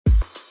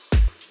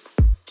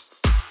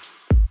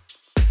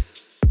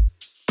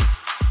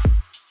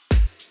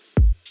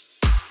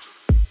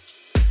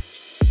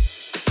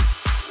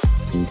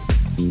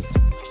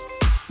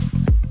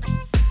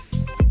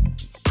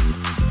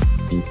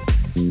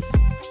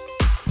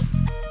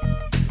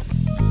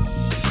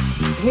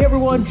Hey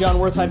everyone, Jon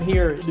Wertheim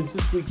here. It is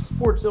this week's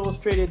Sports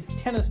Illustrated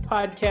Tennis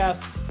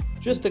Podcast.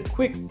 Just a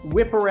quick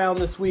whip around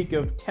this week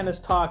of tennis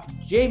talk.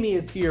 Jamie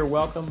is here.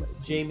 Welcome,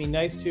 Jamie.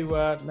 Nice to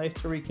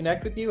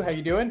reconnect with you. How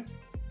you doing?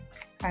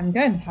 I'm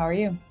good. How are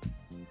you?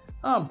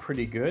 I'm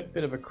pretty good.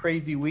 Bit of a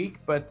crazy week,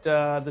 but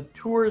the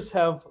tours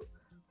have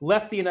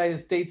left the United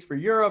States for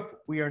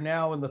Europe. We are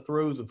now in the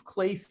throes of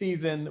clay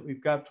season.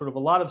 We've got sort of a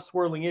lot of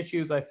swirling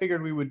issues. I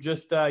figured we would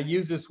just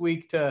use this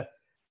week to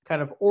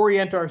kind of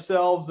orient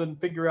ourselves and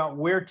figure out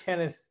where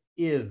tennis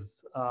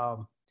is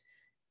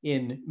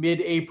in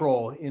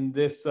mid-April in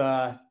this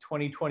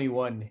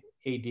 2021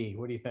 AD.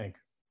 What do you think?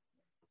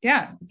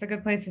 Yeah, it's a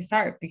good place to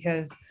start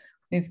because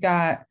we've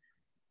got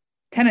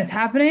tennis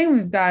happening.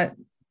 We've got,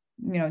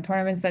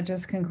 tournaments that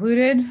just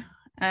concluded.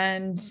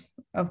 And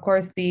of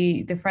course,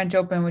 the French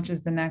Open, which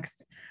is the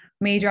next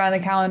major on the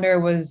calendar,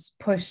 was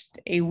pushed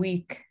a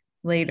week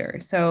later.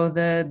 So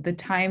the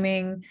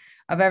timing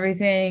of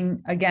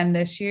everything again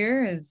this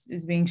year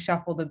is being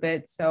shuffled a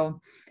bit.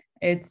 So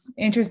it's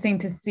interesting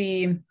to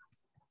see,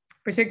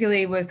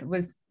 particularly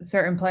with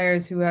certain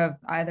players who have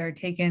either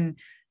taken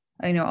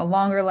a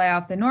longer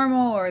layoff than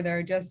normal, or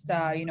they're just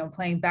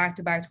playing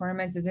back-to-back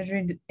tournaments. It's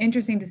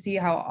interesting to see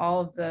how all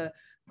of the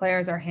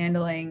players are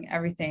handling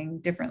everything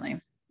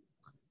differently.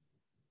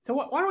 So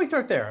why don't we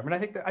start there? I mean,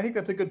 I think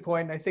that's a good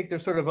point. I think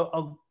there's sort of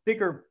a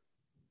bigger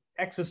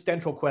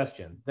existential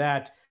question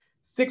that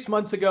 6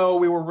 months ago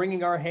we were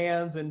wringing our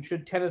hands and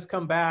should tennis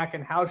come back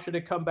and how should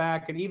it come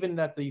back? And even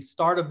at the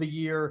start of the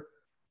year,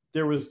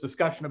 there was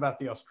discussion about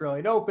the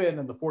Australian Open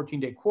and the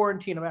 14-day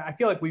quarantine. I mean, I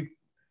feel like we've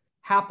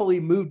happily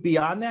moved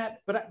beyond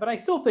that, but I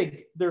still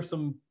think there's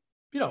some,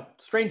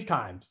 strange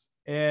times,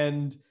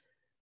 and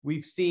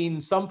we've seen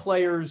some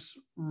players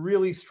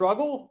really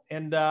struggle.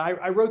 And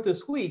I wrote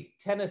this week,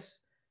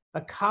 tennis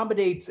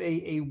accommodates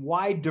a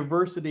wide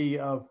diversity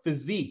of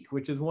physique,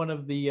 which is one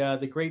of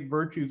the great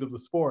virtues of the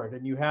sport.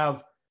 And you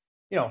have,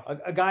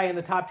 a guy in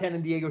the top 10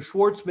 in Diego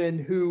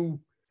Schwartzman who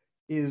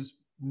is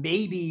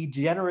maybe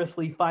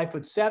generously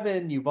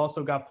 5'7". You've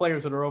also got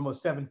players that are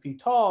almost 7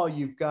 feet tall.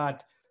 You've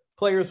got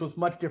players with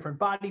much different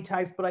body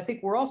types, but I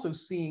think we're also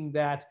seeing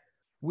that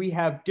we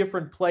have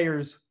different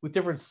players with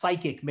different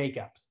psychic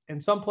makeups.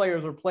 And some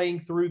players are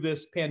playing through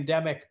this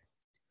pandemic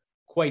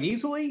quite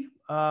easily,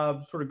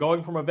 sort of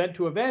going from event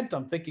to event.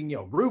 I'm thinking,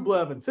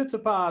 Rublev and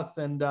Tsitsipas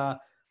and a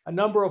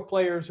number of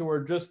players who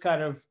are just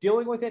kind of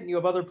dealing with it. And you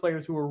have other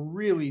players who are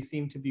really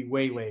seem to be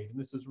waylaid. And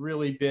this has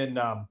really been,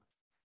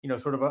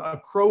 sort of a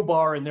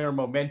crowbar in their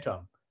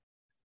momentum.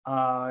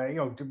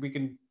 We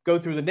can go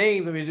through the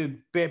names. I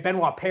mean,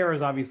 Benoit Paire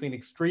is obviously an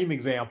extreme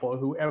example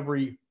who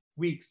every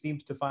week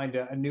seems to find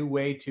a new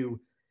way to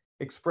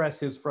express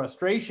his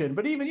frustration.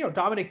 But even,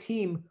 Dominic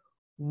Thiem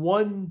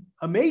won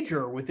a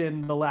major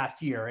within the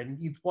last year, and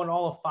he's won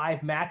all of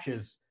 5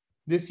 matches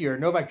this year.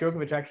 Novak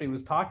Djokovic actually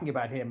was talking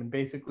about him and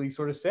basically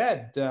sort of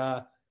said,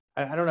 I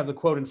don't have the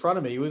quote in front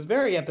of me. He was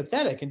very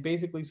empathetic and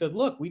basically said,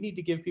 look, we need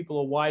to give people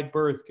a wide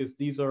berth because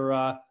these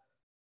are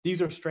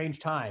strange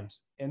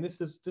times. And this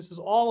is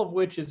all of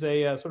which is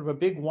a sort of a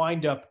big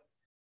windup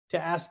to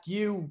ask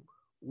you,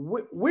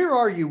 where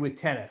are you with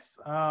tennis?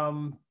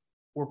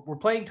 We're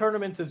playing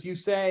tournaments, as you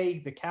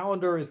say. The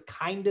calendar is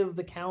kind of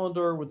the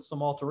calendar with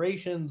some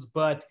alterations,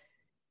 but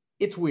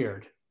it's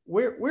weird.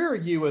 Where are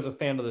you as a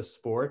fan of this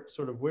sport?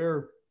 Sort of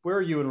where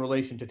are you in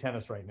relation to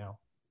tennis right now?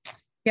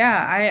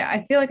 Yeah,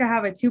 I feel like I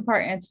have a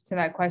 2-part answer to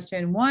that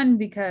question. One,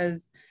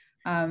 because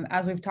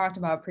as we've talked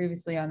about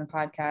previously on the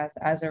podcast,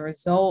 as a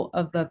result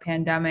of the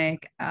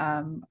pandemic,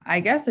 I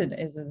guess it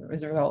is a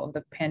result of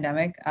the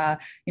pandemic,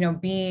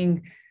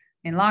 being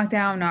in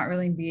lockdown, not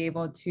really be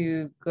able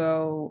to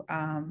go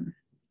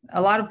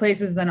a lot of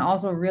places, then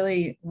also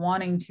really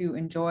wanting to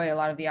enjoy a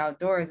lot of the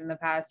outdoors in the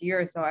past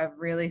year or so. I've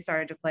really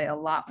started to play a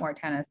lot more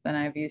tennis than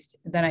I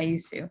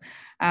used to.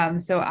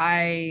 So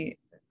I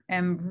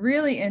am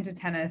really into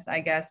tennis, I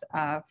guess,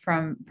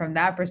 from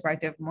that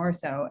perspective more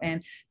so.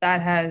 And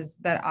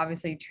that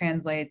obviously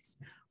translates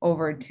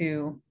over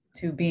to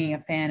being a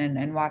fan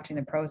and watching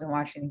the pros and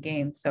watching the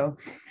game. So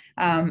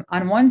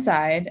on one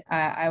side,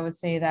 I would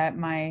say that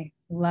my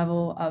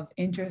level of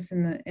interest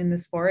in the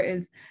sport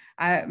is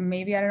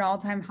maybe at an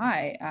all-time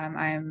high.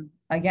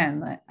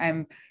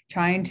 I'm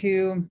trying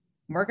to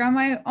work on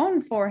my own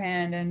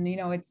forehand, and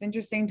it's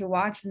interesting to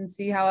watch and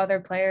see how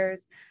other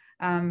players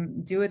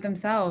do it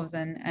themselves,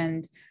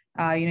 and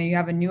you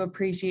have a new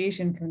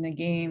appreciation for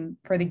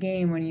the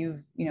game when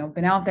you've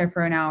been out there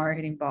for an hour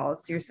hitting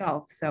balls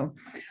yourself. So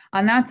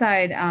on that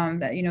side,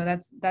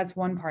 that's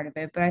one part of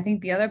it. But I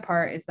think the other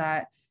part is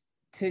that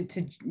to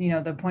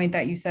the point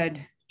that you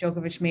said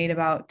Djokovic made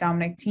about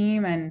Dominic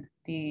Thiem and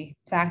the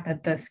fact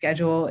that the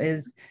schedule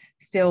is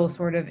still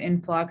sort of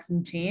in flux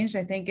and changed,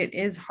 I think it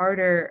is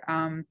harder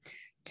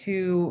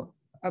to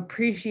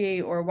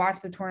appreciate or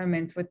watch the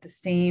tournaments through the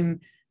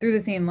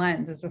same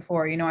lens as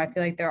before. I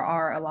feel like there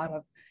are a lot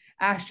of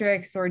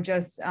asterisks or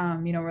just,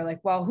 we're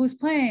like, well, who's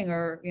playing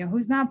or,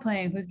 who's not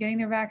playing, who's getting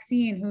their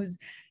vaccine, who's,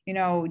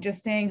 just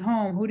staying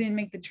home, who didn't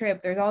make the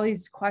trip. There's all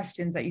these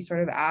questions that you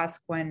sort of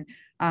ask when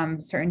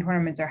certain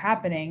tournaments are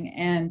happening.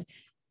 And,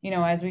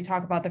 as we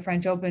talk about the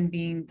French Open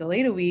being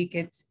delayed a week,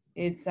 it's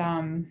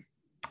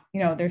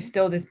there's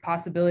still this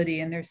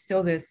possibility and there's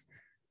still this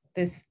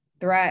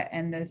threat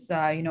and this,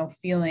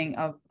 feeling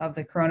of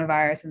the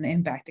coronavirus and the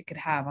impact it could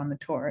have on the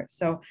tour.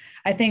 So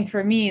I think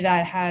for me,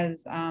 that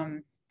has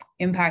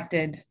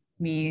impacted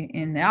me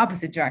in the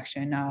opposite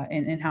direction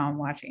in how I'm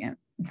watching it,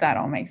 if that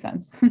all makes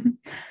sense.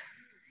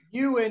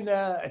 You and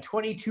a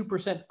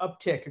 22%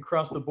 uptick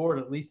across the board,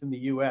 at least in the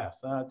US.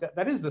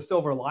 That is the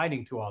silver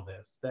lining to all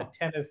this, that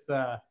tennis,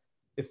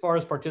 as far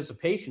as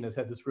participation, has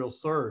had this real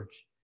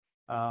surge.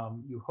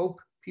 You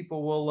hope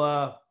people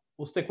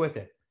will stick with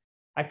it.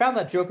 I found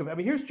that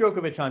Djokovic, here's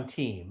Djokovic on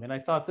team. And I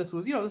thought this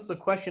was, this is a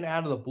question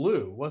out of the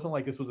blue. It wasn't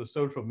like this was a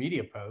social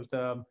media post.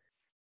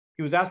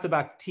 He was asked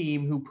about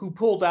team who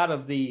pulled out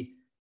of the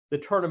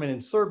tournament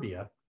in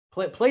Serbia,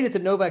 played at the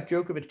Novak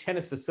Djokovic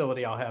tennis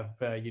facility. I'll have,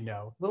 a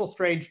little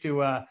strange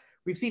to,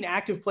 we've seen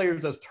active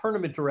players as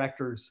tournament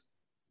directors.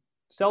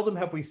 Seldom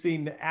have we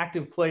seen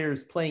active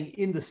players playing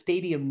in the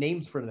stadium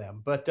names for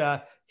them. But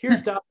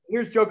here's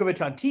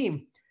Djokovic on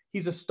team.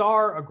 He's a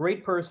star, a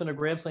great person, a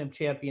Grand Slam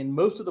champion.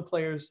 Most of the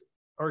players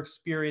are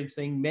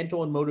experiencing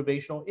mental and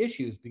motivational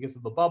issues because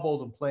of the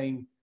bubbles and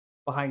playing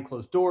behind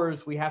closed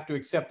doors. We have to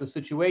accept the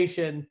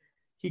situation.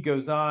 He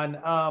goes on.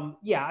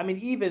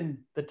 Even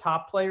the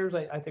top players,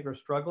 I think, are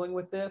struggling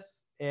with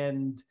this.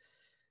 And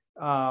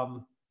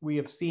we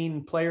have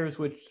seen players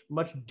with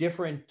much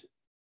different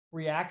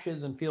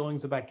reactions and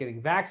feelings about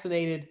getting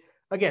vaccinated.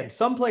 Again,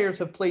 some players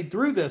have played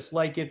through this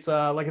like it's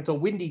a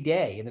windy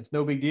day and it's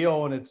no big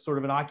deal and it's sort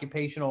of an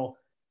occupational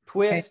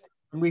twist. Okay.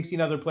 And we've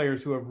seen other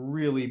players who have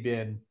really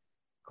been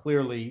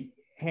clearly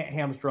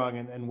hamstrung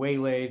and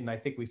waylaid. And I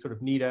think we sort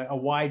of need a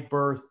wide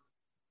berth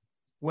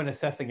when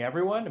assessing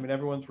everyone.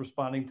 Everyone's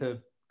responding to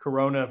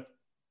Corona,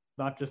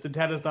 not just in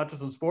tennis, not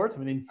just in sports.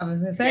 I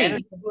was gonna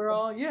say, we're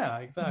all, yeah,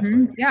 exactly.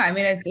 Mm-hmm.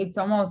 Yeah, it's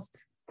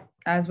almost,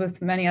 as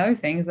with many other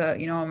things, a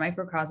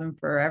microcosm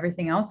for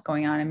everything else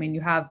going on.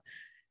 You have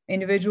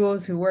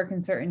individuals who work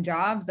in certain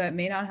jobs that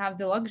may not have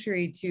the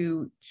luxury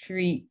to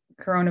treat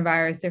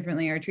coronavirus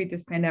differently or treat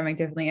this pandemic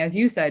differently. As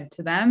you said,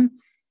 to them,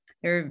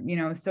 they're,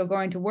 still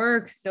going to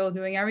work, still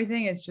doing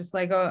everything. It's just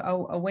like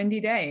a windy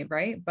day,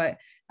 right? But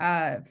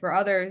for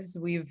others,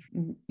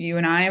 you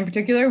and I in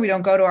particular, we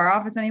don't go to our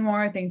office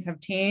anymore. Things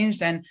have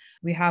changed and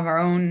we have our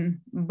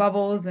own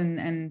bubbles.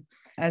 And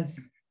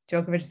as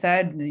Djokovic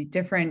said, the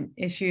different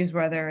issues,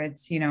 whether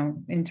it's,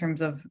 in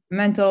terms of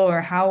mental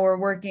or how we're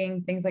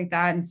working, things like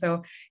that. And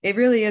so it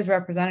really is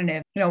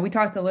representative. We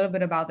talked a little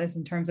bit about this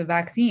in terms of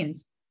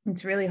vaccines.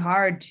 It's really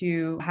hard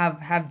to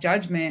have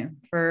judgment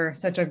for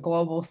such a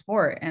global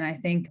sport. And I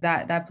think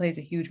that plays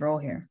a huge role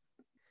here.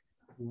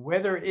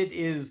 Whether it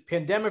is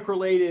pandemic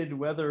related,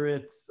 whether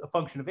it's a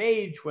function of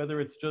age, whether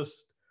it's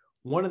just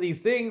one of these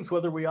things,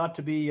 whether we ought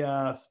to be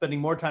spending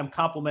more time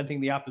complimenting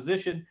the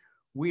opposition,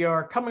 we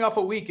are coming off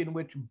a week in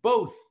which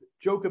both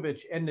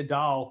Djokovic and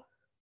Nadal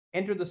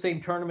entered the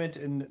same tournament.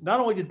 And not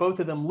only did both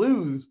of them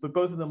lose, but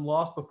both of them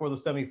lost before the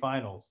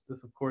semifinals.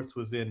 This, of course,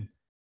 was in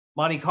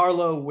Monte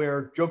Carlo,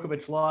 where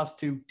Djokovic lost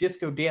to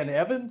Disco Dan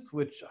Evans,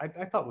 which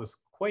I thought was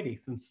quite a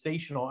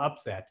sensational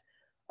upset.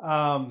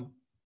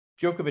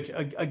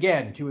 Djokovic,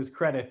 again, to his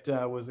credit,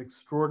 was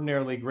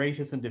extraordinarily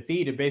gracious in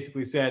defeat and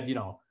basically said,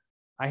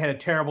 I had a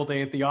terrible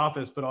day at the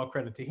office, but all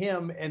credit to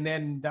him. And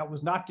then that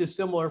was not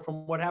dissimilar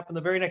from what happened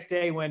the very next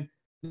day when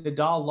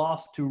Nadal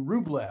lost to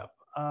Rublev.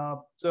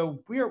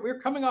 So we're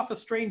coming off a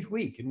strange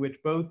week in which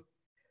both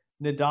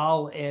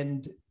Nadal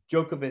and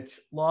Djokovic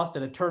lost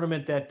in a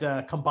tournament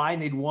that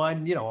combined they'd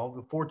won,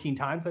 14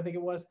 times, I think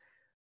it was.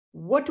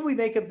 What do we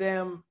make of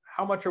them?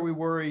 How much are we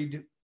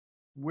worried?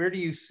 Where do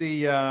you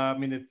see,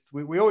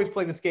 we always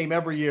play this game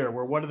every year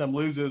where one of them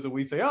loses and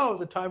we say, oh,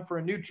 is it time for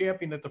a new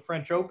champion at the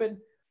French Open?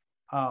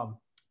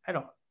 I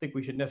don't think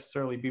we should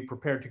necessarily be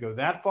prepared to go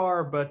that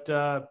far, but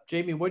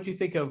Jamie, what do you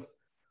think of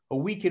a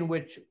week in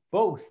which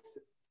both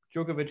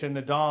Djokovic and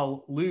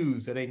Nadal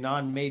lose at a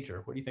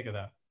non-major? What do you think of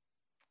that?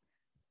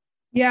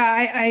 Yeah,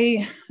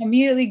 I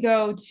immediately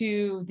go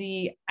to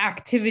the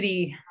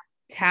activity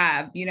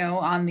tab,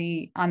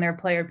 on their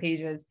player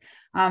pages.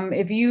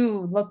 If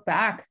you look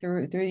back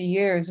through the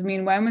years,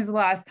 when was the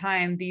last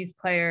time these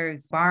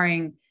players,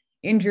 barring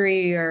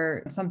injury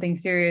or something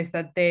serious,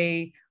 that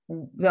the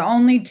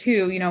only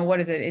two,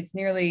 what is it? It's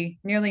nearly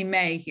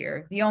May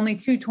here. The only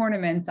two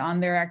tournaments on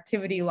their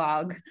activity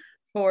log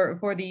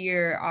for the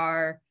year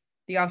are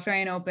the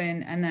Australian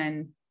Open and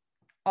then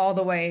all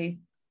the way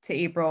to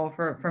April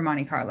for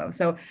Monte Carlo.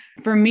 So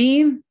for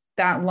me,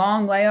 that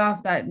long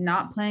layoff, that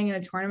not playing in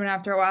a tournament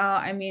after a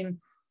while,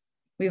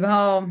 we've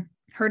all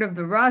heard of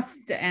the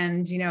rust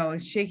and,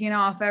 shaking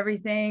off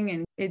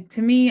everything. And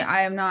to me,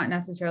 I am not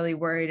necessarily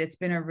worried. It's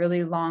been a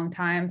really long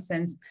time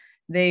since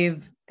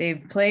they've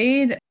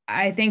played.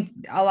 I think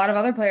a lot of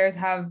other players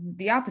have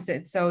the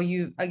opposite. So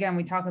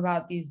we talk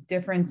about these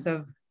difference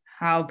of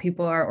how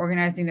people are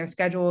organizing their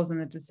schedules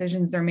and the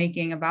decisions they're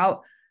making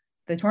about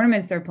the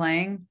tournaments they're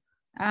playing,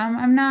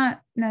 I'm not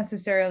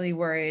necessarily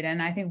worried.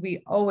 And I think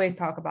we always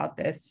talk about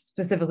this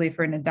specifically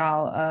for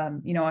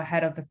Nadal,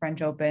 ahead of the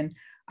French Open.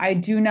 I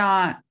do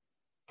not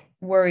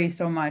worry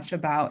so much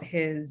about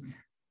his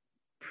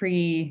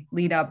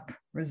pre-lead up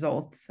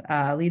results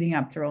leading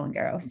up to Roland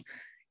Garros.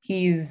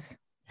 He's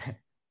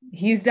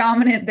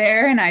dominant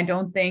there, and I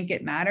don't think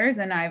it matters.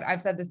 And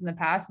I've said this in the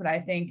past, but I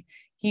think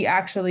he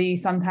actually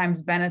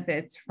sometimes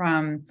benefits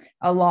from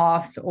a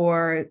loss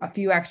or a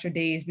few extra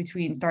days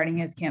between starting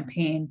his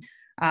campaign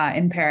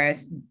in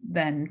Paris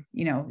than,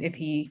 if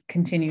he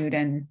continued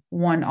and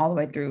won all the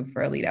way through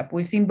for a lead up.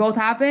 We've seen both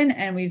happen,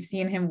 and we've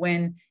seen him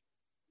win,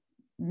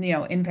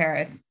 in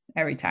Paris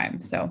every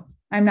time. So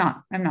I'm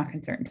not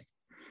concerned.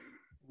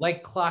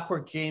 Like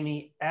clockwork,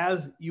 Jamie,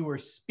 as you were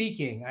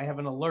speaking, I have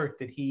an alert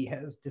that he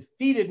has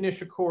defeated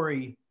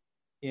Nishikori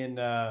in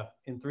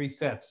 3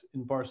 sets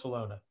in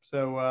Barcelona.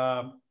 So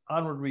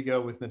onward we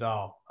go with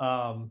Nadal.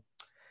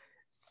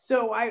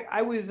 So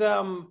I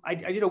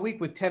did a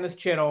week with Tennis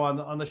Channel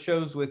on the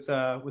shows with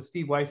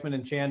Steve Weissman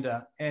and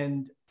Chanda,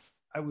 and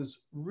I was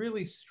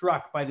really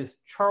struck by this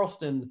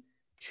Charleston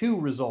 2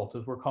 result,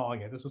 as we're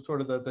calling it. This was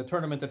sort of the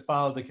tournament that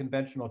followed the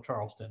conventional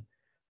Charleston.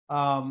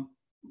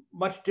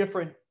 Much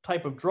different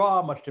type of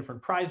draw, much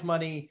different prize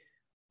money.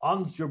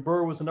 Ons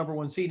Jabeur was the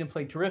 #1 seed and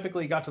played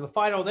terrifically, got to the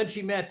final. Then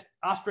she met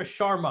Astra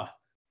Sharma.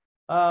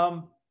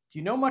 Do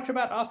you know much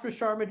about Astra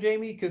Sharma,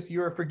 Jamie? Because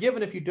you're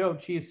forgiven if you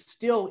don't. She is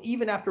still,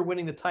 even after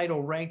winning the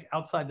title, ranked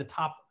outside the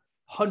top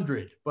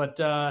 100. But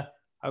I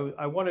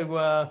want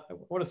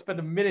to spend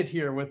a minute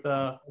here with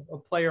a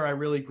player I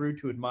really grew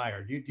to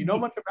admire. Do you know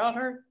much about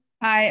her?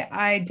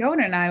 I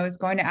don't, and I was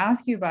going to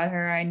ask you about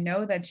her. I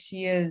know that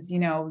she is,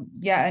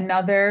 yet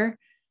another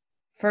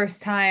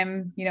first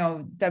time,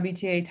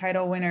 WTA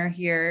title winner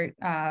here,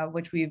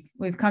 which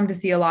we've come to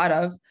see a lot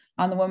of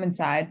on the women's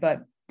side,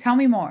 but tell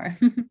me more.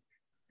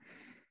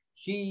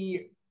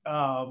 She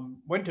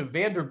went to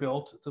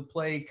Vanderbilt to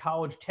play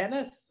college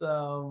tennis. I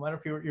don't know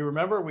if you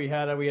remember, we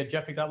had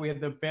Jeff McDonald, we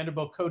had the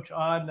Vanderbilt coach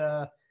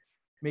on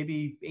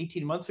maybe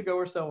 18 months ago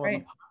or so on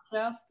Right. the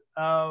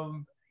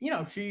podcast.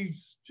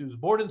 She was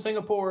born in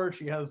Singapore.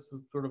 She has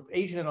sort of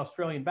Asian and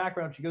Australian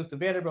background. She goes to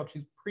Vanderbilt.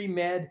 She's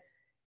pre-med,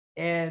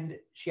 and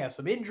she has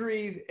some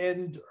injuries,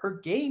 and her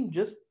game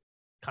just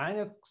kind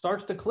of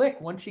starts to click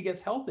once she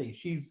gets healthy.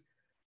 She's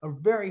a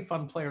very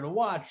fun player to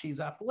watch. She's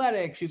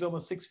athletic. She's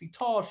almost 6 feet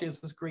tall. She has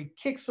this great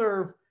kick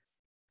serve.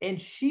 And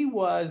she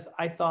was,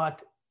 I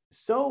thought,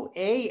 so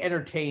A,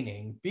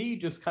 entertaining, B,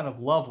 just kind of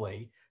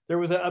lovely. There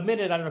was a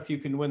minute, I don't know if you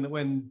can,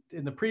 when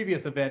in the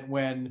previous event,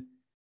 when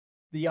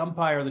the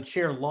umpire, the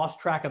chair, lost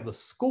track of the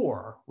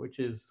score, which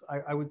is,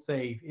 I would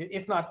say,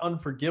 if not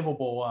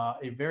unforgivable,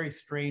 a very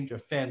strange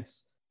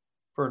offense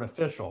for an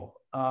official.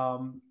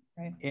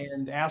 Right.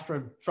 And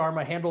Astra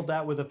Sharma handled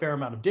that with a fair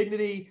amount of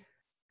dignity.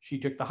 She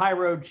took the high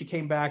road. She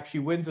came back. She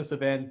wins this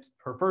event,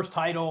 her first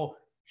title.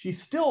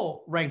 She's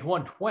still ranked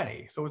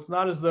 120. So it's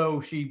not as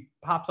though she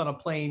hops on a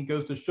plane,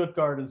 goes to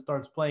Stuttgart, and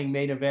starts playing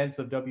main events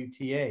of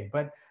WTA.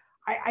 But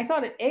I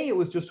thought, it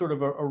was just sort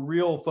of a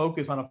real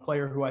focus on a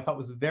player who I thought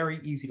was very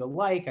easy to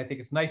like. I think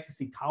it's nice to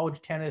see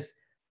college tennis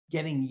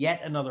getting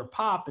yet another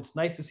pop. It's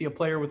nice to see a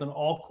player with an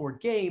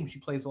all-court game. She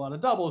plays a lot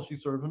of doubles. She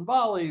serves and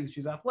volleys.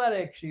 She's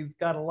athletic. She's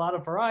got a lot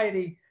of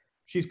variety.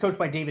 She's coached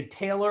by David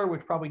Taylor,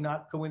 which probably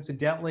not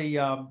coincidentally,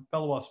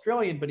 fellow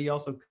Australian, but he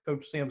also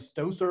coached Sam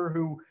Stosur,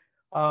 who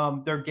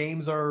their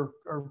games are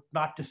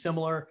not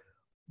dissimilar.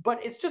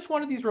 But it's just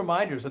one of these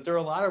reminders that there are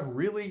a lot of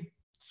really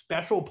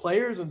special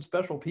players and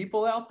special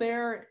people out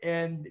there,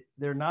 and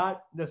they're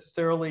not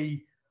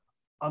necessarily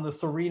on the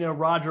Serena,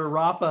 Roger,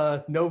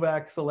 Rafa,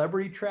 Novak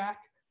celebrity track.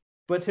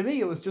 But to me,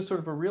 it was just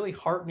sort of a really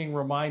heartening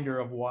reminder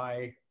of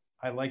why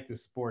I like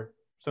this sport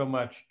so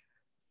much.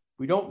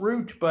 We don't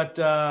root, but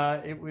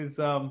it was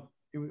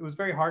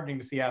very heartening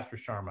to see Astra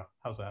Sharma.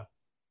 How's that?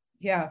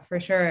 Yeah, for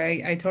sure.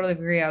 I totally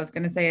agree. I was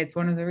going to say it's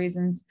one of the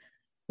reasons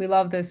we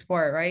love this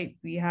sport, right?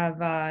 We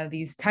have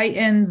these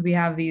titans, we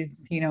have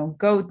these,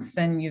 goats,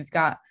 and you've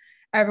got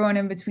everyone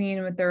in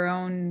between with their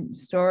own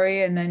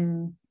story. And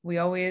then we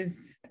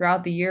always,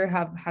 throughout the year,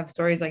 have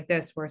stories like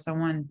this where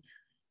someone,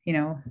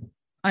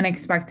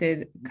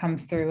 unexpected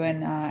comes through.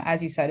 And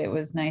as you said, it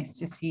was nice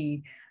to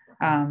see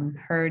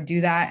her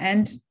do that,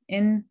 and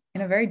in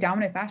a very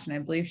dominant fashion. I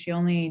believe she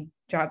only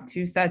dropped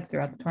 2 sets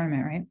throughout the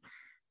tournament,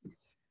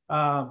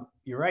 right?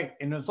 You're right.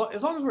 And as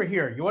long as we're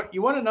here,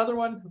 you want another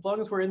one? As long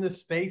as we're in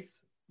this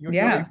space, you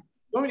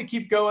want me to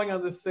keep going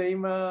on the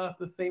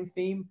same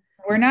theme?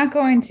 We're not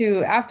going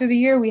to, after the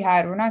year we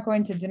had, we're not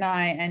going to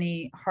deny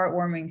any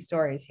heartwarming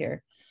stories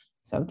here.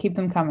 So keep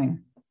them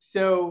coming.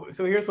 So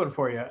here's one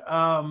for you.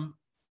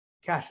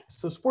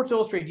 So Sports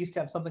Illustrated used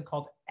to have something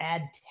called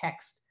ad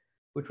text,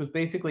 which was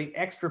basically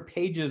extra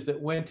pages that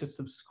went to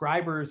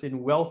subscribers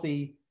in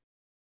wealthy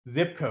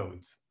zip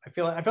codes. I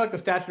feel like the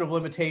statute of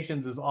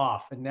limitations is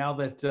off, and now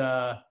that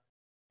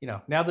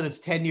now that it's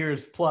 10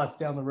 years plus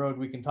down the road,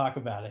 we can talk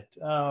about it.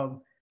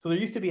 So there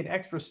used to be an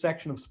extra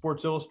section of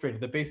Sports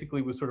Illustrated that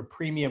basically was sort of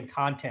premium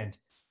content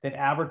that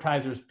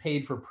advertisers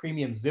paid for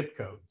premium zip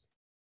codes.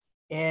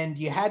 And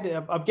you had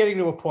to, I'm getting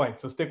to a point,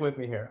 so stick with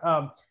me here.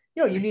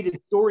 You needed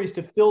stories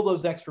to fill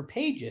those extra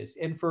pages.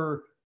 And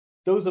for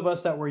those of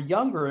us that were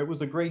younger, it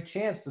was a great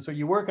chance to, so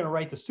you weren't going to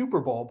write the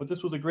Super Bowl, but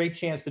this was a great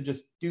chance to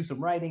just do some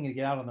writing and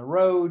get out on the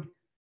road.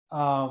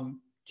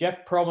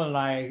 Jeff Pearlman and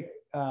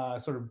I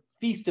sort of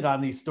feasted on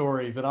these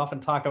stories and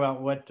often talk about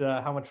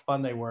how much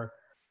fun they were.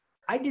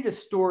 I did a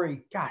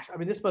story, gosh, I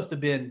mean, this must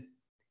have been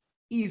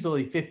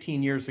easily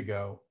 15 years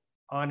ago,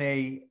 on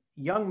a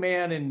young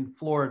man in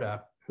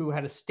Florida who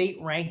had a state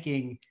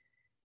ranking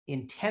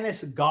in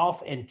tennis,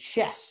 golf, and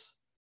chess.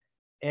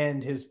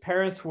 And his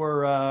parents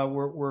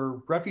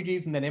were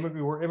refugees and then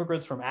were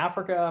immigrants from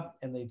Africa,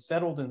 and they'd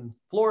settled in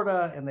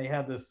Florida, and they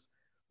had this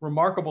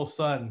remarkable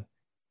son,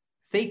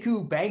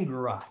 Sekou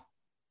Bangura.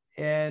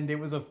 And it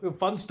was a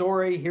fun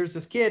story. Here's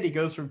this kid, he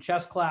goes from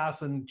chess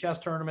class and chess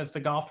tournaments to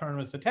golf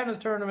tournaments to tennis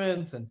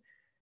tournaments. And,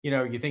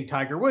 you think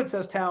Tiger Woods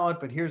has talent,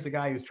 but here's a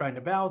guy who's trying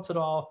to balance it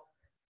all.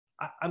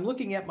 I'm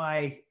looking at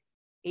my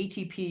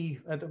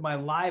ATP, my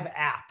live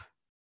app.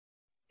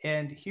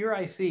 And here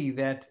I see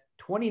that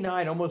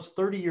 29, almost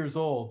 30 years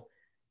old,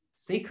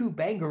 Sekou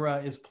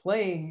Bangura is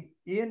playing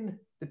in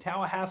the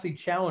Tallahassee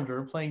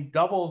Challenger, playing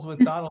doubles with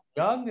Donald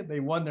Young. And they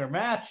won their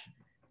match.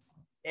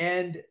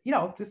 And,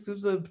 this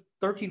is a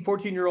 13,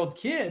 14-year-old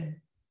kid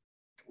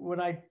when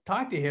I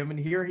talked to him, and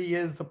here he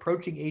is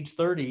approaching age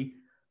 30.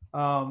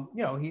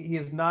 He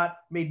has not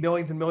made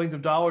millions and millions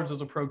of dollars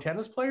as a pro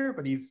tennis player,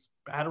 but he's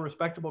had a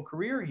respectable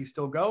career. He's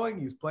still going.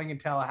 He's playing in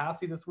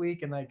Tallahassee this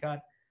week, and I got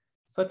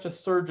such a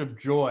surge of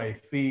joy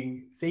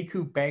seeing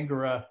Sekou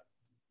Bangura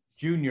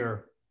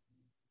Jr.,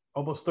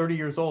 almost 30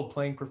 years old,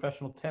 playing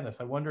professional tennis.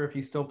 I wonder if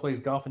he still plays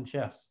golf and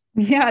chess.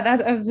 Yeah,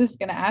 I was just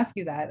going to ask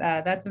you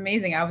that. That's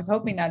amazing. I was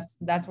hoping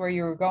that's where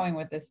you were going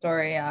with this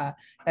story,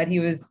 that he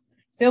was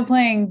still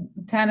playing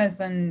tennis,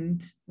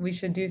 and we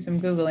should do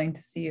some Googling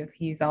to see if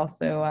he's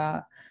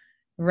also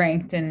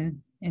ranked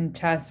in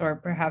chess or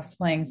perhaps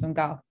playing some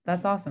golf.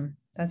 That's awesome.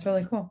 That's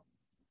really cool.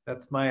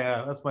 That's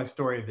my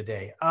story of the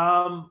day.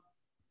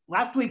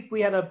 Last week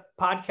we had a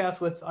podcast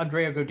with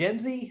Andrea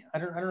Gaudenzi. I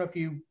don't know if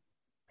you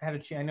had a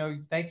chance. I know.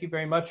 Thank you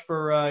very much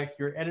for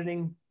your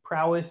editing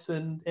prowess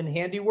and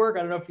handiwork.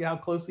 I don't know how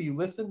closely you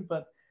listened,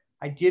 but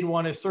I did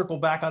want to circle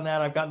back on that.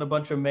 I've gotten a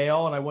bunch of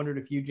mail, and I wondered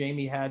if you,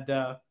 Jamie, had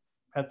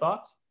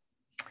thoughts.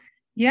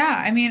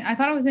 Yeah, I mean, I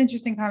thought it was an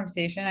interesting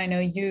conversation. I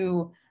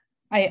know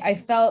I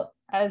felt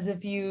as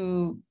if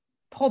you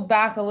pulled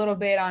back a little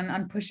bit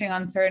on pushing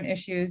on certain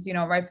issues,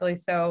 rightfully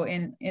so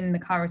in the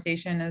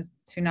conversation, as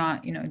to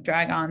not,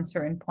 drag on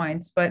certain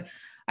points. But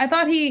I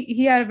thought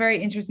he had a very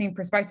interesting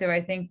perspective.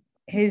 I think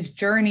his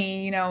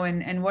journey,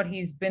 and what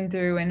he's been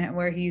through and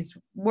where he's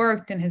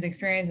worked and his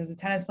experience as a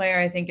tennis player,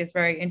 I think is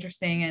very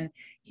interesting. And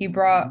he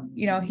brought,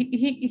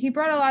 he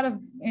brought a lot of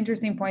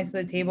interesting points to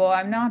the table.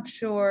 I'm not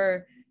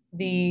sure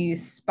the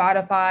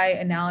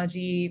Spotify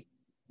analogy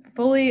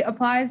fully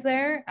applies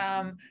there.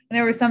 And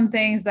there were some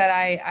things that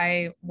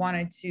I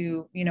wanted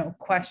to,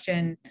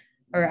 question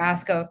or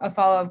ask a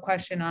follow-up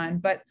question on,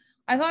 but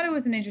I thought it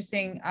was an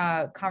interesting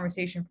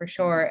conversation for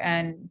sure.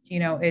 And,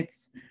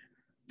 it's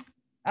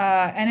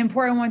an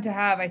important one to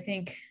have. I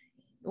think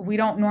we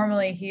don't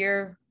normally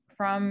hear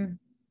from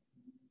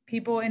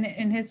people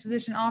in his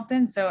position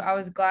often. So I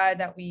was glad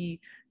that we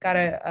got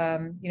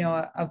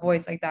a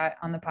voice like that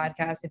on the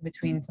podcast in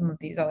between some of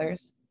these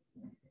others.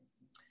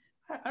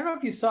 I don't know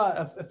if you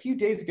saw a few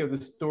days ago,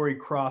 the story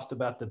crossed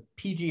about the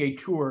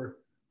PGA Tour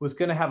was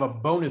going to have a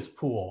bonus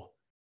pool,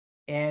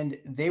 and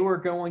they were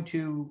going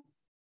to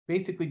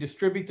basically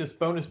distribute this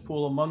bonus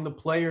pool among the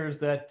players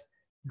that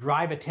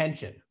drive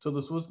attention. So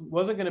this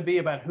wasn't going to be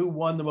about who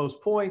won the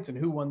most points and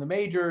who won the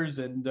majors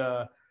and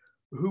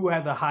who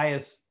had the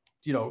highest,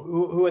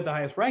 who had the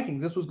highest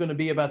rankings. This was going to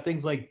be about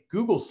things like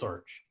Google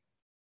search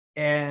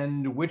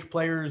and which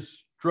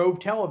players drove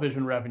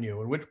television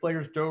revenue and which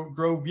players drove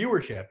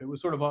viewership. It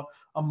was sort of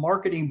a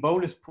marketing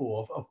bonus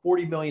pool of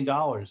 $40 million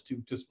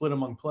to split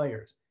among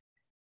players.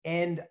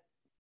 And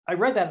I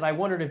read that and I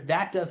wondered if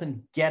that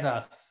doesn't get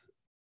us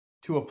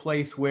to a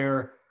place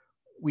where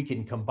we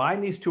can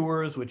combine these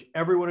tours, which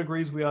everyone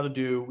agrees we ought to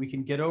do. We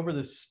can get over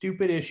the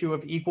stupid issue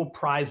of equal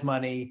prize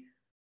money,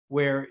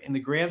 where in the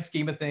grand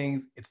scheme of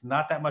things, it's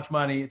not that much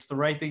money. It's the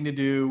right thing to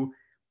do.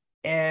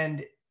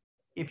 And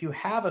if you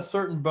have a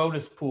certain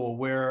bonus pool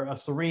where a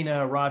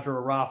Serena, Roger,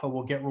 or Rafa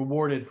will get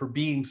rewarded for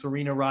being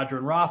Serena, Roger,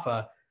 and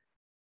Rafa,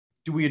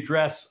 do we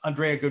address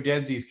Andrea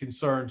Gaudenzi's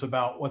concerns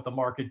about what the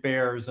market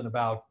bears and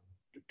about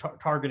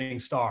targeting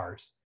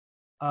stars?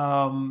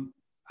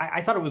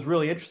 I thought it was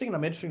really interesting, and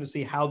I'm interested to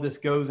see how this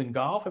goes in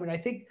golf. I mean, I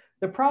think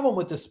the problem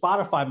with the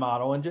Spotify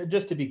model, and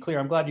just to be clear,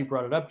 I'm glad you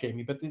brought it up,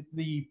 Jamie, but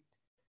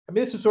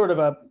this is sort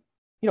of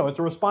it's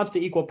a response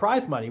to equal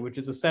prize money, which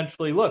is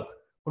essentially, look,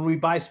 when we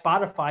buy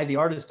Spotify, the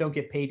artists don't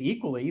get paid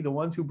equally. The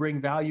ones who bring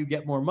value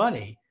get more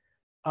money.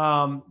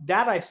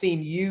 That I've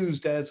seen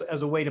used as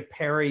a way to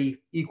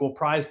parry equal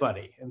prize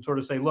money and sort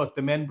of say, look,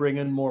 the men bring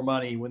in more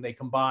money when they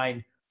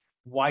combine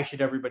why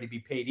should everybody be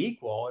paid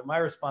equal? And my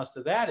response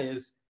to that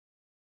is,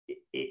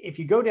 if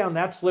you go down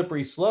that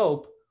slippery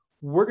slope,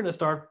 we're going to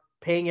start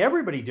paying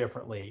everybody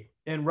differently.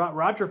 And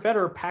Roger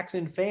Federer packs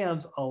in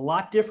fans a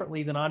lot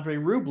differently than Andrei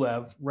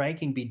Rublev,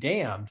 ranking be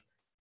damned.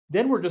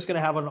 Then we're just going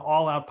to have an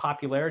all-out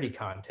popularity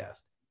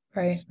contest.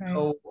 Right.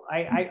 So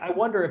I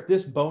wonder if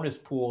this bonus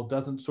pool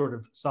doesn't sort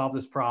of solve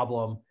this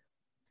problem.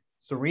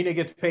 Serena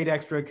gets paid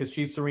extra because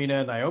she's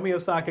Serena. Naomi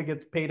Osaka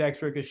gets paid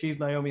extra because she's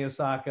Naomi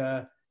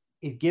Osaka.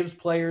 It gives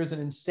players an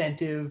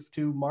incentive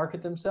to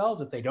market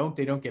themselves. If they don't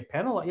get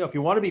penalized. If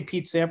you want to be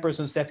Pete Sampras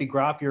and Steffi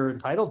Graf, you're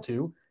entitled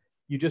to.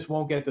 You just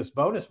won't get this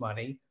bonus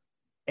money.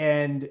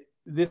 And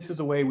this is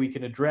a way we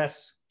can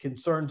address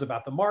concerns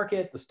about the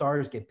market. The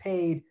stars get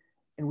paid,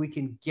 and we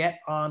can get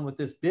on with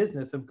this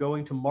business of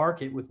going to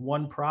market with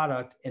one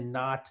product and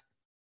not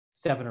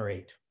 7 or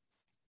 8.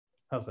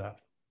 How's that?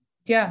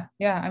 Yeah.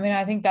 I mean,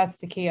 I think that's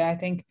the key. I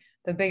think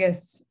the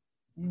biggest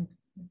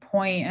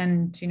point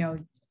and,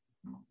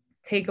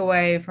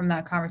 takeaway from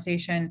that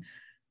conversation,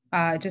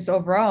 just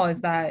overall,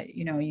 is that,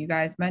 you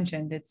guys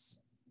mentioned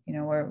it's,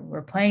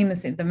 we're playing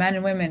the men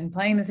and women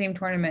playing the same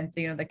tournaments.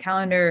 The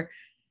calendar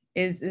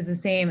is the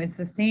same. It's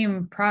the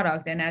same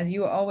product. And as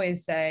you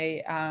always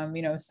say,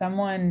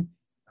 someone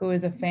who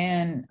is a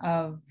fan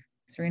of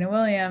Serena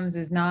Williams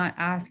is not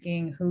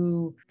asking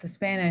who the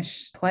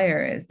Spanish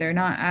player is. They're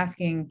not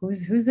asking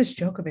who's this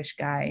Djokovic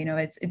guy.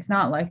 It's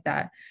not like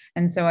that.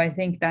 And so I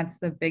think that's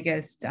the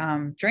biggest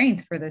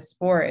strength for this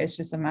sport. It's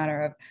just a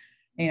matter of,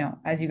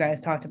 as you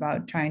guys talked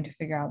about, trying to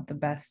figure out the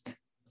best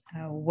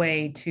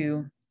way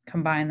to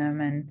combine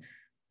them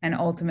and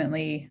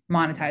ultimately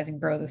monetize and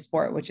grow the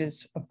sport, which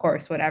is, of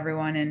course, what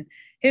everyone in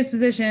his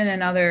position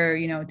and other,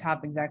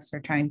 top execs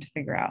are trying to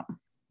figure out.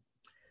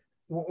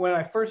 When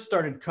I first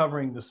started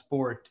covering the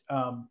sport,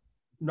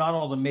 not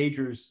all the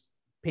majors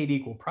paid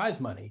equal prize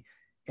money.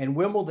 And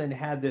Wimbledon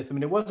had this,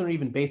 it wasn't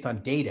even based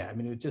on data.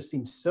 It just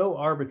seemed so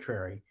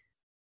arbitrary.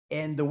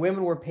 And the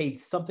women were paid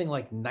something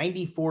like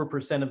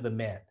 94% of the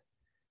men.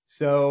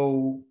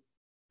 So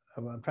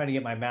I'm trying to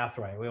get my math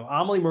right. Well,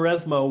 Amelie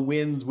Mauresmo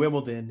wins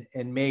Wimbledon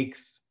and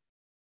makes,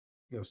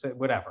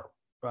 whatever,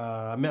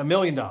 $1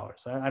 million.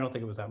 I don't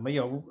think it was that. But,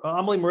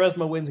 Amelie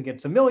Mauresmo wins and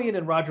gets $1 million,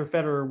 and Roger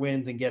Federer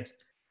wins and gets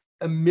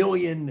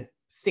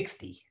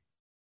 $1,060,000.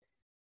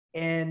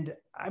 And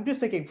I'm just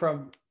thinking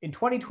in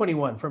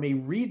 2021, from a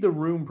read the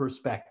room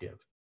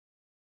perspective,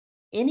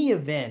 any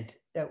event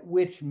at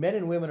which men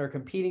and women are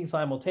competing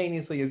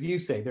simultaneously, as you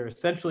say, they're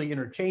essentially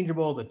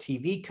interchangeable. The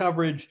TV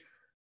coverage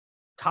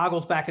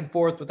toggles back and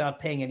forth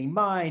without paying any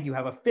mind. You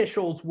have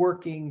officials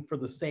working for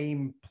the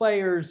same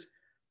players.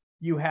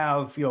 You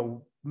have,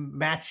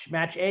 match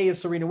A is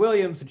Serena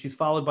Williams, and she's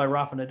followed by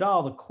Rafa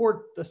Nadal. The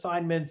court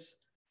assignments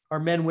are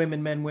men,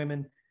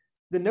 women.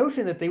 The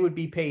notion that they would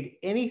be paid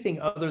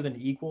anything other than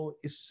equal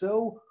is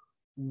so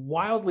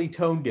wildly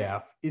tone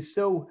deaf, is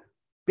so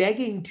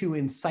begging to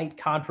incite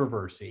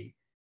controversy,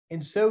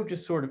 and so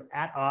just sort of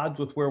at odds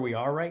with where we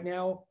are right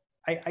now.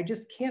 I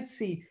just can't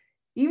see,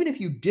 even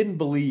if you didn't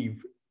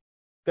believe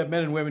that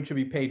men and women should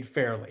be paid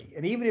fairly,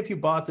 and even if you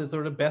bought this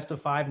sort of best of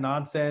 5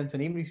 nonsense,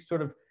 and even if you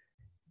sort of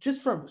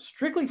just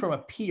strictly from a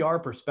PR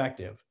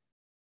perspective,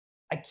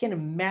 I can't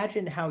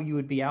imagine how you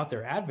would be out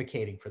there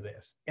advocating for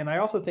this. And I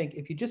also think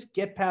if you just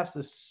get past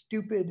this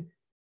stupid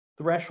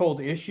threshold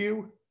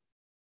issue,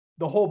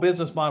 the whole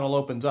business model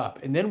opens up.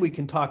 And then we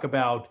can talk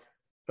about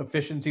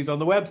efficiencies on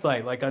the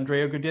website like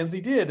Andrea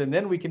Gaudenzi did. And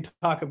then we can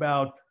talk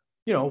about,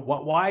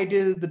 why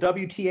did the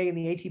WTA and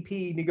the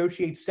ATP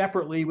negotiate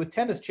separately with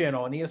Tennis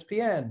Channel and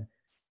ESPN?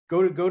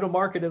 Go to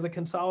market as a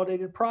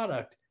consolidated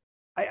product.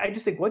 I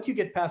just think once you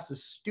get past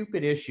this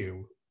stupid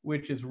issue,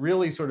 which is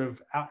really sort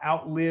of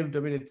outlived.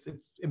 It's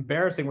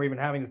embarrassing we're even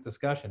having this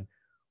discussion.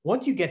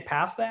 Once you get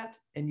past that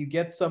and you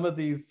get some of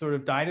these sort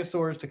of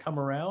dinosaurs to come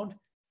around,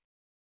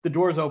 the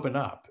doors open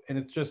up. And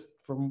it's just,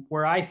 from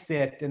where I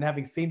sit and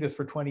having seen this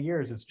for 20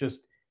 years, it's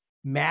just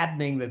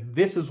maddening that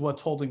this is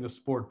what's holding the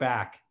sport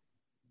back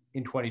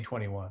in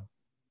 2021.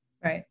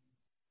 Right.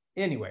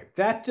 Anyway,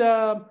 that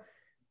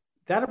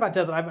about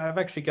does it. I've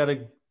actually got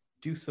to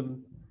do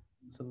some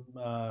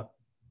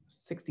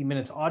 60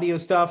 minutes audio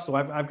stuff, so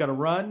I've got to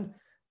run.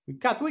 We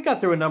got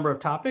through a number of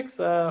topics.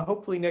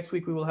 Hopefully next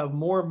week we will have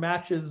more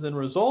matches and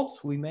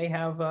results. We may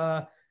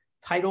have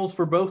titles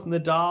for both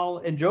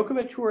Nadal and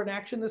Djokovic who are in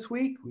action this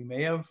week. We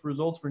may have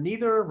results for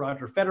neither.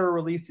 Roger Federer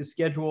released his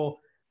schedule.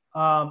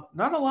 Not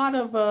a lot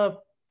of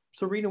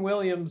Serena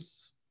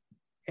Williams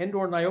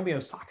and/or Naomi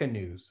Osaka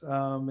news.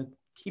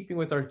 Keeping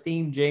with our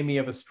theme, Jamie,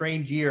 of a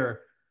strange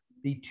year,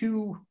 the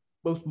 2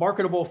 most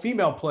marketable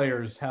female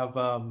players have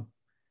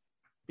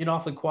been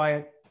awfully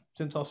quiet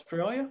since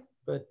Australia,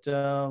 but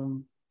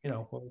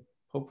we'll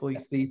hopefully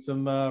see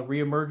some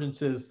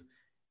reemergences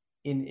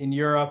in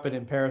Europe and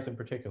in Paris in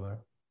particular.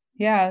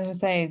 Yeah, I was gonna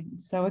say,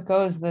 so it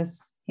goes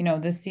this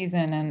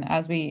season, and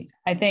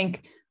I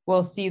think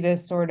we'll see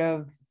this sort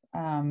of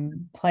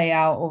play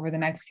out over the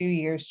next few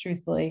years,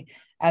 truthfully,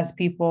 as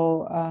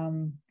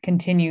people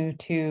continue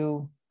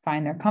to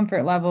find their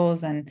comfort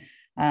levels and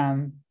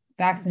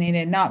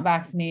vaccinated, not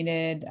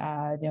vaccinated,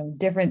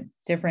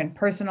 different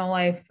personal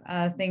life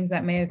things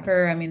that may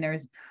occur. I mean,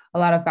 there's a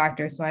lot of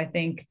factors. So I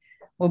think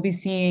we'll be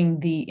seeing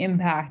the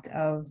impact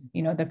of,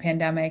 the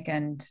pandemic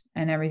and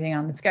everything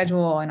on the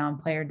schedule and on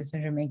player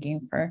decision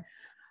making for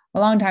a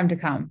long time to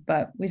come.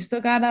 But we've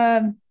still got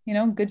a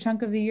good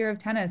chunk of the year of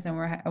tennis, and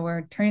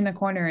we're turning the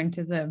corner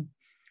into the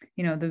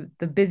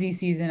the busy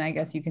season, I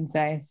guess you can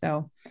say.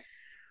 So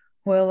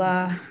we'll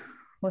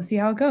see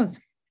how it goes.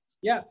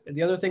 Yeah,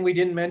 the other thing we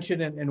didn't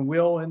mention and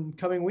will in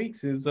coming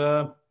weeks is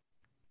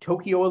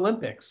Tokyo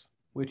Olympics,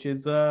 which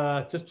is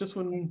just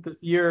when this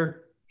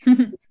year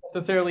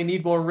necessarily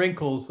need more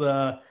wrinkles.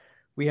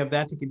 We have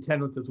that to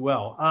contend with as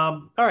well.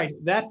 All right,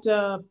 that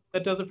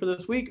does it for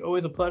this week.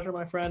 Always a pleasure,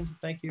 my friend.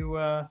 Thank you.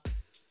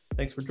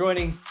 Thanks for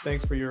joining.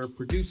 Thanks for your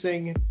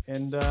producing,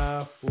 and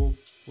we'll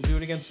do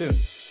it again soon.